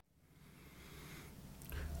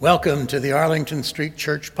Welcome to the Arlington Street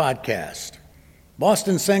Church Podcast.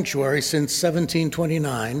 Boston Sanctuary since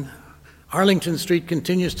 1729, Arlington Street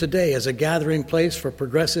continues today as a gathering place for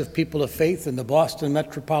progressive people of faith in the Boston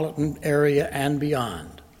metropolitan area and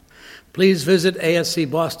beyond. Please visit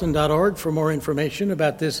ascboston.org for more information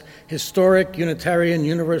about this historic Unitarian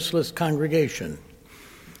Universalist congregation.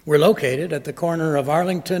 We're located at the corner of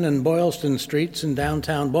Arlington and Boylston Streets in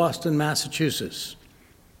downtown Boston, Massachusetts.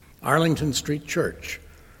 Arlington Street Church,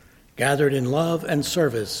 gathered in love and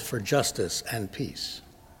service for justice and peace.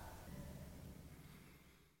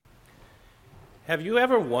 Have you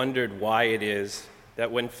ever wondered why it is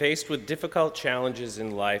that when faced with difficult challenges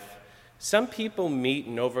in life, some people meet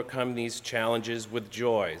and overcome these challenges with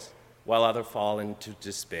joys, while others fall into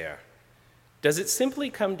despair? Does it simply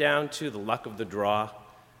come down to the luck of the draw,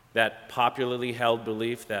 that popularly held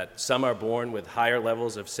belief that some are born with higher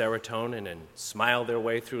levels of serotonin and smile their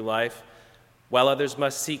way through life, while others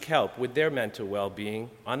must seek help with their mental well-being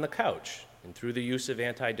on the couch and through the use of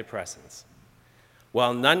antidepressants?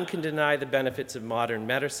 While none can deny the benefits of modern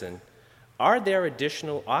medicine, are there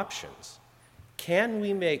additional options? Can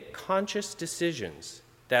we make conscious decisions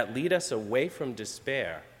that lead us away from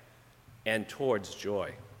despair and towards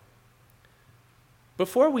joy?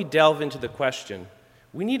 Before we delve into the question,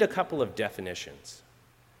 we need a couple of definitions.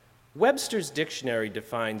 Webster's dictionary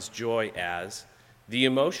defines joy as the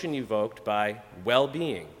emotion evoked by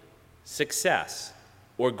well-being, success,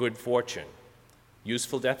 or good fortune.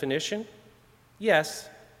 Useful definition? Yes,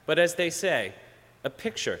 but as they say, a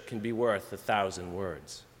picture can be worth 1,000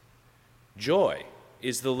 words. Joy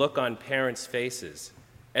is the look on parents' faces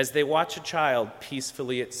as they watch a child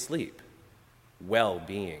peacefully at sleep.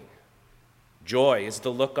 Well-being. Joy is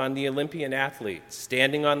the look on the Olympian athlete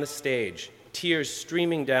standing on the stage, tears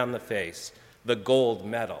streaming down the face, the gold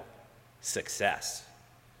medal. Success.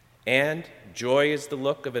 And joy is the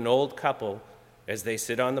look of an old couple as they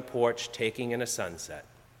sit on the porch taking in a sunset.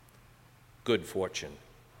 Good fortune.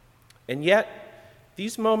 And yet,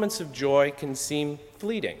 these moments of joy can seem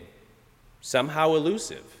fleeting, somehow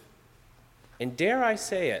elusive, and dare I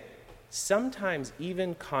say it, sometimes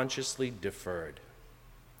even consciously deferred.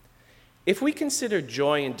 If we consider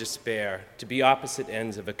joy and despair to be opposite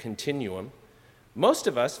ends of a continuum, most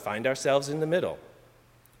of us find ourselves in the middle.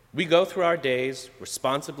 We go through our days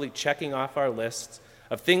responsibly checking off our lists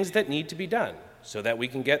of things that need to be done so that we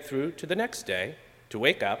can get through to the next day, to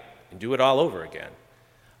wake up and do it all over again.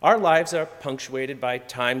 Our lives are punctuated by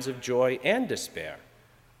times of joy and despair,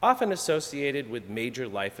 often associated with major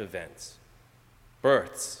life events,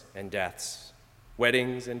 births and deaths,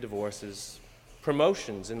 weddings and divorces,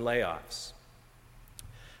 promotions and layoffs.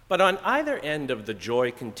 But on either end of the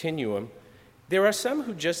joy continuum, there are some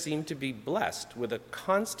who just seem to be blessed with a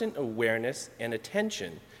constant awareness and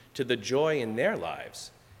attention to the joy in their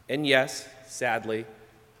lives. And yes, sadly,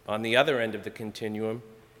 on the other end of the continuum,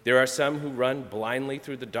 there are some who run blindly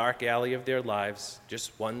through the dark alley of their lives,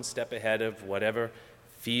 just one step ahead of whatever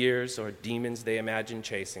fears or demons they imagine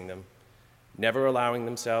chasing them, never allowing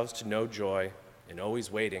themselves to know joy and always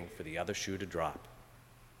waiting for the other shoe to drop.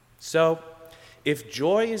 So, if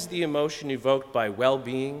joy is the emotion evoked by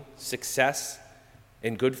well-being, success,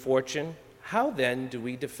 and good fortune, how then do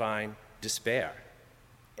we define despair?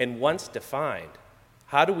 And once defined,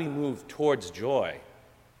 how do we move towards joy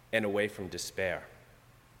and away from despair?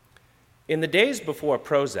 In the days before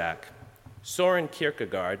Prozac, Søren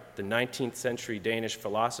Kierkegaard, the 19th century Danish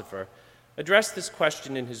philosopher, addressed this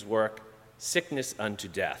question in his work, Sickness unto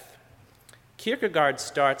Death. Kierkegaard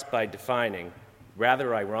starts by defining,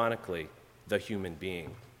 rather ironically, the human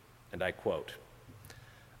being, and I quote,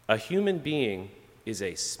 "A human being is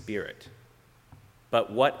a spirit.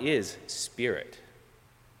 But what is spirit?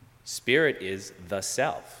 Spirit is the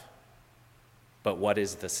self. But what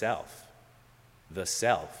is the self? The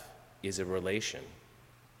self is a relation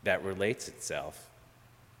that relates itself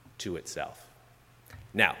to itself."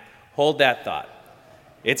 Now, hold that thought.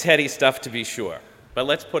 It's heady stuff to be sure, but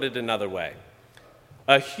let's put it another way.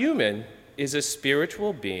 A human is a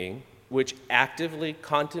spiritual being which actively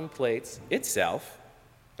contemplates itself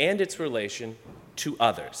and its relation to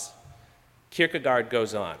others. Kierkegaard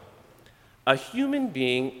goes on, "A human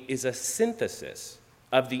being is a synthesis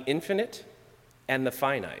of the infinite and the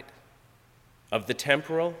finite, of the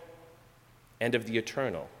temporal and of the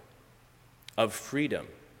eternal, of freedom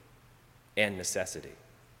and necessity."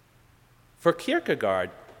 For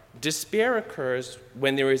Kierkegaard, despair occurs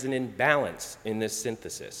when there is an imbalance in this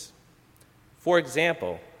synthesis. For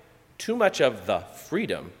example, too much of the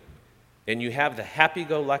freedom, and you have the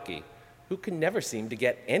happy-go-lucky who can never seem to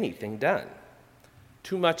get anything done.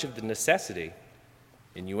 Too much of the necessity,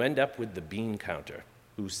 and you end up with the bean counter,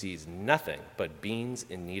 who who sees nothing but beans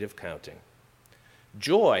in need of counting.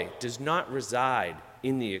 Joy does not reside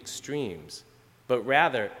in the extremes, but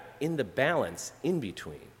rather in the balance in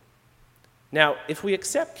between. Now, if we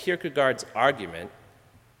accept Kierkegaard's argument,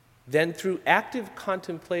 then through active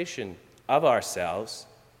contemplation of ourselves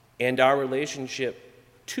and our relationship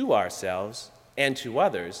to ourselves and to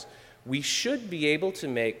others, we should be able to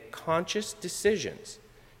make conscious decisions,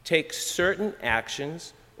 take certain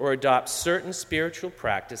actions, or adopt certain spiritual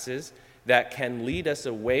practices that can lead us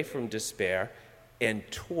away from despair and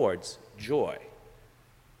towards joy.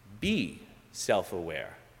 Be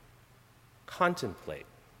self-aware. Contemplate.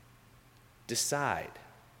 Decide.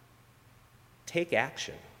 Take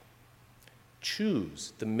action.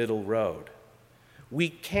 Choose the middle road. We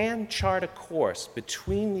can chart a course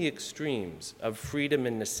between the extremes of freedom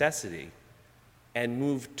and necessity and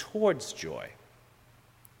move towards joy.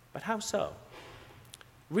 But how so?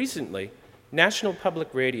 Recently, National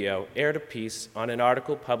Public Radio aired a piece on an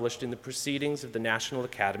article published in the Proceedings of the National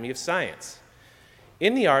Academy of Science.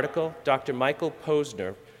 In the article, Dr. Michael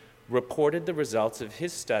Posner reported the results of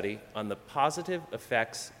his study on the positive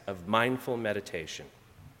effects of mindful meditation.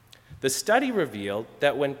 The study revealed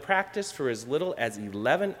that when practiced for as little as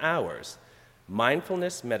 11 hours,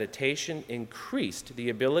 mindfulness meditation increased the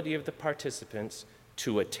ability of the participants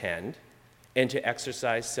to attend and to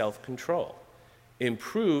exercise self-control,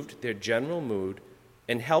 improved their general mood,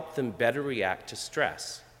 and helped them better react to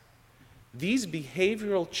stress. These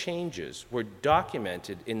behavioral changes were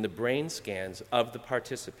documented in the brain scans of the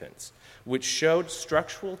participants, which showed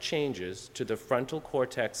structural changes to the frontal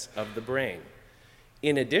cortex of the brain.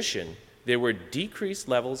 In addition, there were decreased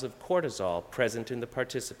levels of cortisol present in the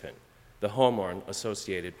participant, the hormone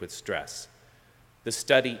associated with stress. The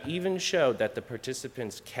study even showed that the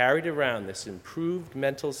participants carried around this improved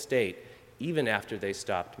mental state even after they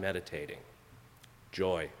stopped meditating.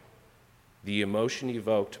 Joy, the emotion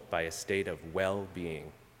evoked by a state of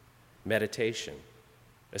well-being. Meditation,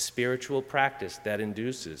 a spiritual practice that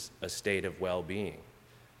induces a state of well-being.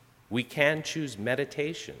 We can choose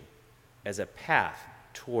meditation as a path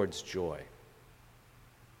towards joy.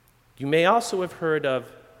 You may also have heard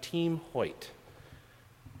of Team Hoyt.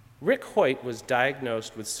 Rick Hoyt was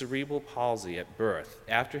diagnosed with cerebral palsy at birth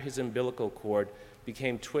after his umbilical cord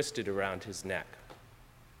became twisted around his neck.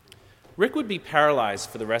 Rick would be paralyzed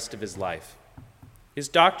for the rest of his life. His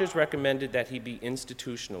doctors recommended that he be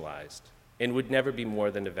institutionalized and would never be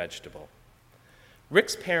more than a vegetable.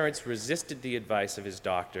 Rick's parents resisted the advice of his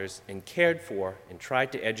doctors and cared for and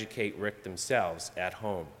tried to educate Rick themselves at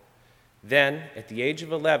home. Then, at the age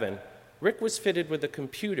of 11, Rick was fitted with a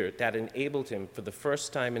computer that enabled him for the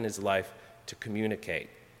first time in his life to communicate,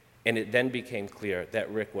 and it then became clear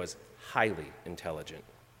that Rick was highly intelligent.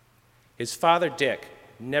 His father, Dick,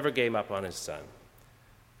 never gave up on his son.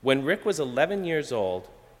 When Rick was 11 years old,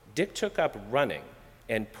 Dick took up running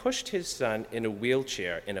and pushed his son in a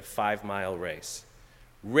wheelchair in a 5-mile race.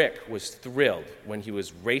 Rick was thrilled when he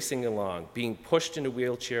was racing along, being pushed in a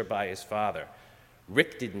wheelchair by his father.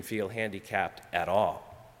 Rick didn't feel handicapped at all.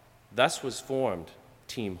 Thus was formed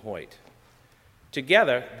Team Hoyt.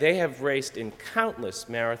 Together, they have raced in countless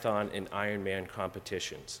marathon and Ironman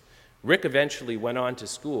competitions. Rick eventually went on to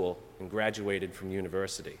school and graduated from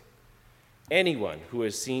university. Anyone who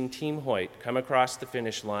has seen Team Hoyt come across the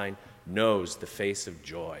finish line knows the face of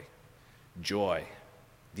joy. Joy,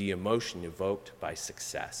 the emotion evoked by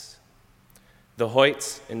success. The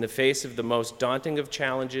Hoyts, in the face of the most daunting of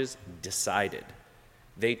challenges, decided.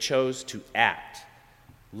 They chose to act.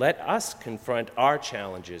 Let us confront our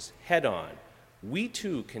challenges head on. We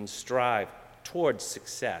too can strive towards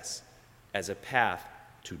success as a path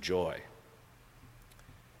to joy.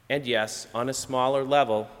 And yes, on a smaller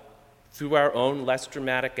level, through our own less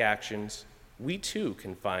dramatic actions, we too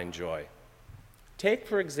can find joy. Take,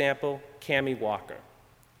 for example, Cammie Walker,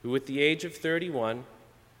 who at the age of 31,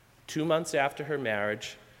 2 months after her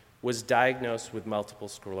marriage, was diagnosed with multiple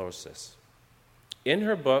sclerosis. In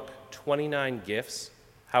her book, 29 Gifts,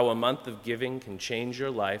 How a Month of Giving Can Change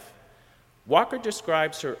Your Life, Walker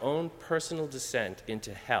describes her own personal descent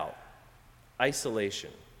into hell,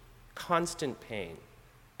 isolation, constant pain,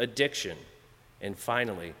 addiction, and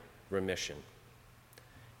finally, remission.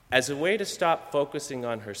 As a way to stop focusing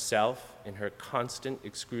on herself and her constant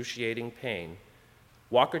excruciating pain,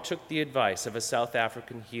 Walker took the advice of a South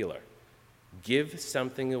African healer: give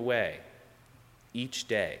something away each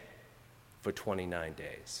day for 29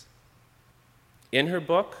 days. In her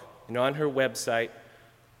book and on her website,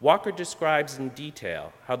 Walker describes in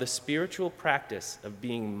detail how the spiritual practice of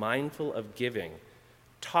being mindful of giving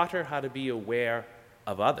taught her how to be aware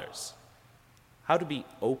of others, how to be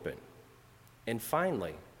open, And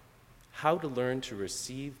finally, how to learn to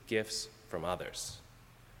receive gifts from others.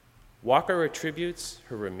 Walker attributes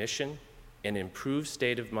her remission and improved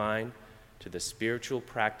state of mind to the spiritual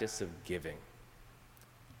practice of giving.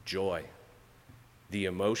 Joy, the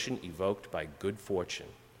emotion evoked by good fortune,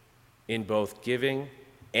 in both giving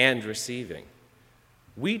and receiving.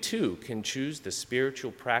 We too can choose the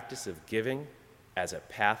spiritual practice of giving as a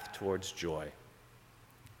path towards joy.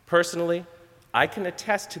 Personally, I can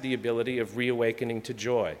attest to the ability of reawakening to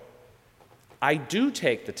joy. I do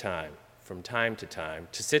take the time, from time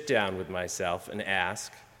to sit down with myself and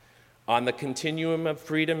ask, on the continuum of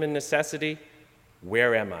freedom and necessity,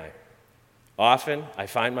 where am I? Often, I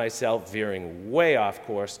find myself veering way off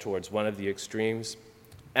course towards one of the extremes,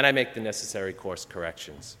 and I make the necessary course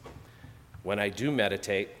corrections. When I do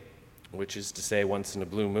meditate, which is to say once in a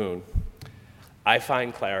blue moon, I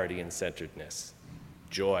find clarity and centeredness,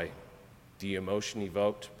 joy, the emotion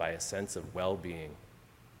evoked by a sense of well-being.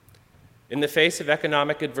 In the face of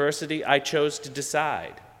economic adversity, I chose to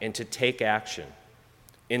decide and to take action.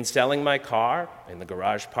 In selling my car and the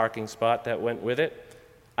garage parking spot that went with it,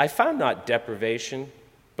 I found not deprivation,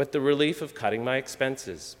 but the relief of cutting my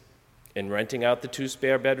expenses. In renting out the 2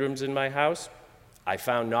 spare bedrooms in my house, I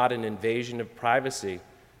found not an invasion of privacy,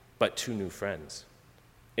 but 2 new friends.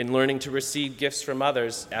 In learning to receive gifts from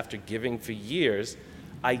others after giving for years,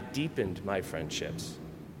 I deepened my friendships.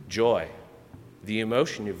 Joy, the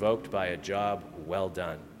emotion evoked by a job well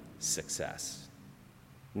done, success.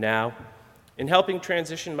 Now, in helping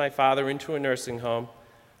transition my father into a nursing home,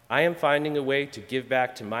 I am finding a way to give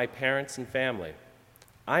back to my parents and family.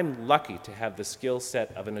 I'm lucky to have the skill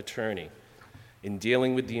set of an attorney in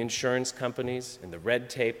dealing with the insurance companies and the red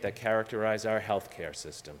tape that characterize our healthcare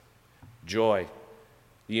system. Joy,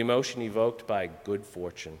 the emotion evoked by good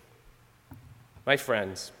fortune. My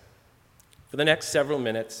friends, for the next several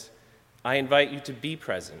minutes, I invite you to be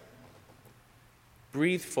present.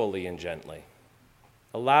 Breathe fully and gently.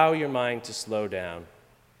 Allow your mind to slow down,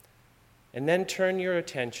 and then turn your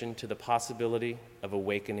attention to the possibility of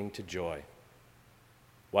awakening to joy.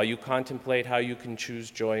 While you contemplate how you can choose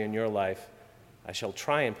joy in your life, I shall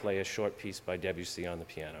try and play a short piece by Debussy on the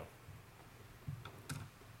piano.